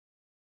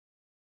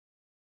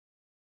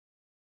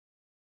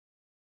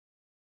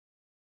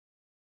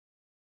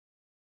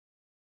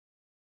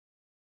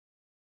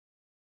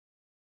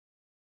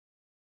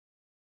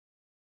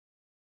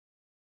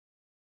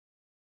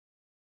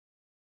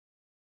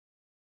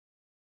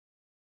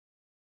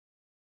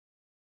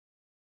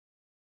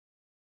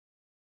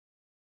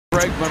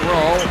Craig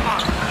Monroe.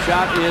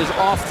 Shot is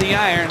off the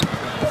iron.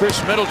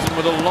 Khris Middleton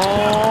with a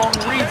long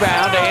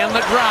rebound and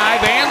the drive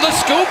and the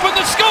scoop and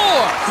the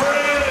score.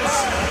 Khris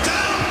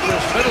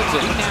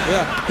Middleton.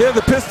 Yeah, here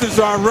the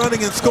Pistons are running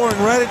and scoring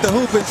right at the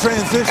hoop in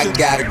transition. I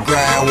gotta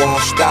grind,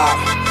 won't stop.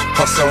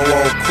 Hustle,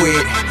 won't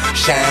quit.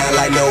 Shine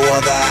like no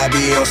other. I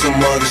be on some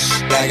other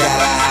shit. I got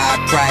a high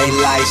price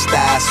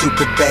lifestyle,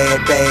 super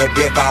bad, bad.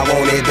 If I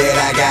want it, bet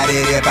I got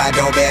it. If I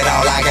don't bet,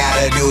 all I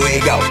gotta do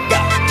is go.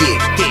 Get,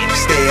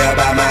 stay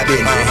about my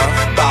business.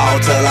 Ball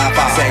till I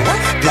fall.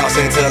 Floss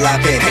until I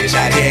finish.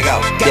 I here go.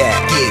 Get,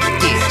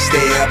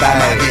 stay about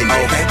my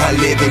business. I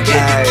live and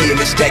get the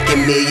killing,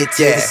 stacking million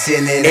to the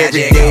ceiling.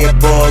 Every day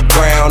above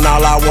ground,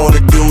 all I wanna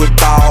do is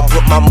ball.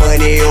 Put my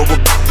money over,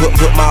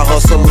 put my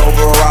hustle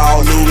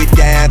overall. Louis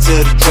down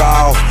to the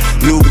draw.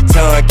 Louis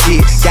Vuitton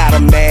kicks, got a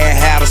mad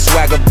hat, a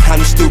swagger.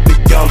 I'm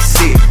stupid, dumb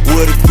sick.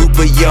 With a group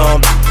of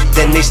young,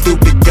 then they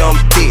stupid, dumb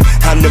thick.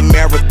 I'm the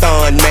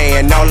marathon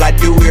man, all I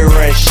do is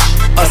run shit.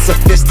 A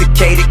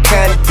sophisticated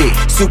convict,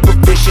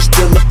 superficial,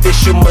 still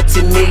official,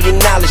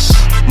 multi-million-dollar shit.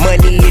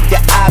 Money is the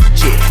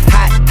object,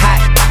 hot,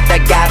 I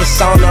got a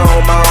sauna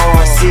on my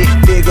arm. Sick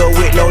figure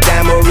with no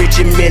diamond,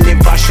 rich and million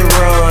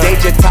Vacheron. They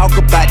just talk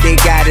about they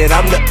got it,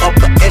 I'm the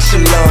upper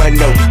echelon,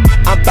 no.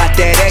 I'm about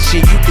that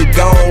action, you could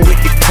go on with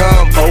the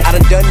combo. I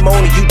done more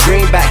than you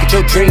dream about,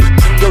 get your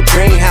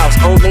dream house.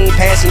 On lean,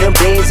 passing them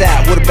beans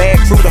out, with a bag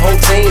crew, the whole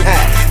team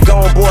high. Go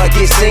on boy,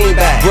 get seen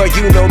by. Bro,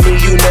 you know me,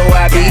 you know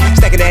I be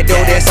stacking that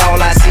dough, that's all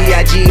I see.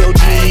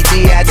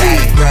 I-G-O-G-E-T-I-D.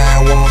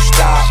 Grind won't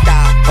stop,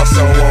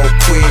 hustle won't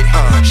quit.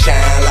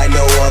 Shine like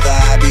no other,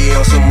 I be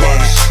on some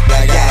other shit.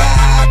 I got a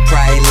high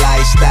price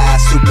lifestyle,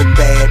 super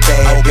bad,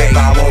 bad. If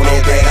I want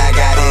it, bet I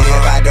got it.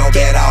 If I don't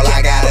bet, all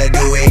I gotta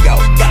do is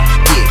go.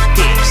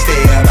 Get,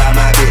 stay about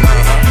my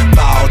business.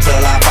 Ball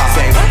till I fall,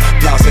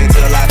 floss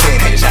until I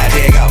finish. I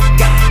here go.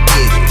 Get,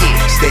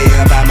 stay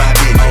about my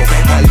business.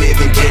 I live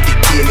and get the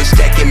killing,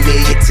 stacking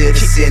million to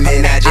the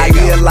ceiling. I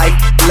real life,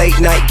 late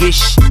night get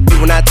shit.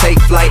 When I take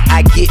flight,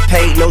 I get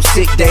paid, no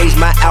sick days.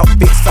 My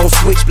outfits on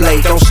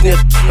switchblades, don't sniff,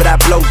 but I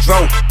blow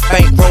drone.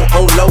 Bankroll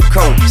on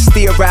loco,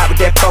 still ride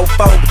with that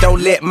fofo, but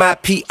don't let my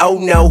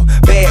P.O. know.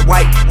 Bad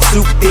white,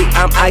 super thick,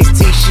 I'm iced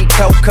tea, she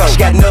cocoa. She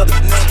got another,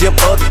 them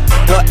other,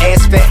 her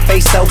ass fat,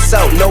 face so.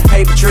 No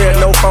paper trail,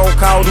 no phone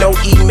call, no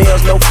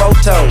emails, no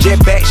photos.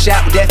 Jet back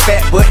shot with that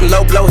fat button,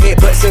 low blow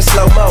head butts in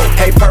slow-mo.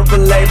 Hey,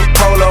 purple label,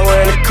 polo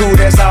and a cool,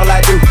 that's all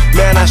I do.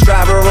 Man, I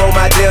strive to roll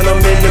my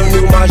denim in them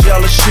new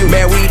Margiela shoes.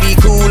 Man, we be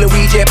cool and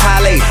we jet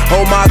parlay.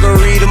 Oh,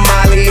 margarita,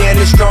 Molly, and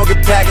the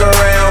strongest pack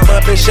around.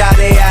 Bumpin'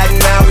 Sade out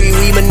and Maui,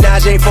 we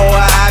menage for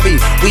a hobby.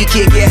 We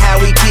kick it how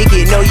we kick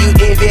it, know you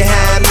envy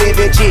how I'm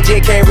living.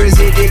 Chick can't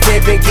resist it,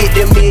 pimpin', get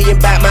the million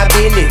back my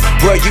business.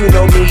 Bro, you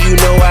know me, you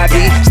know I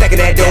be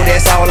stacking that dough,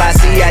 that's all I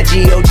see.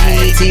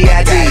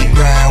 I-G-O-G-E-T-I-D.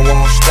 Grind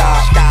won't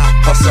stop,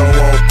 hustle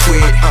won't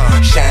quit.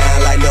 Shine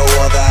like no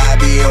other, I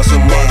be on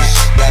some other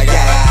shit. I got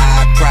a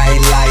high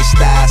price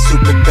lifestyle,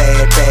 super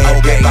bad,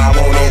 bad. If I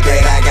want it,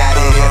 bet I got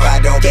it. If I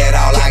don't bet,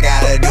 all I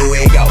gotta do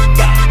is go.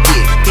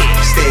 Get,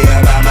 stay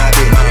about my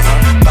business.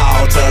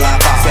 Ball till I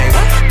fall,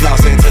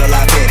 floss until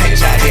I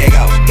finish. I here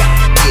go. Get,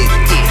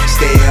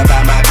 stay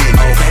about my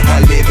business. I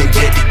live and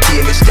get the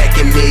killing,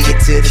 stacking million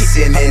to the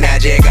ceiling. I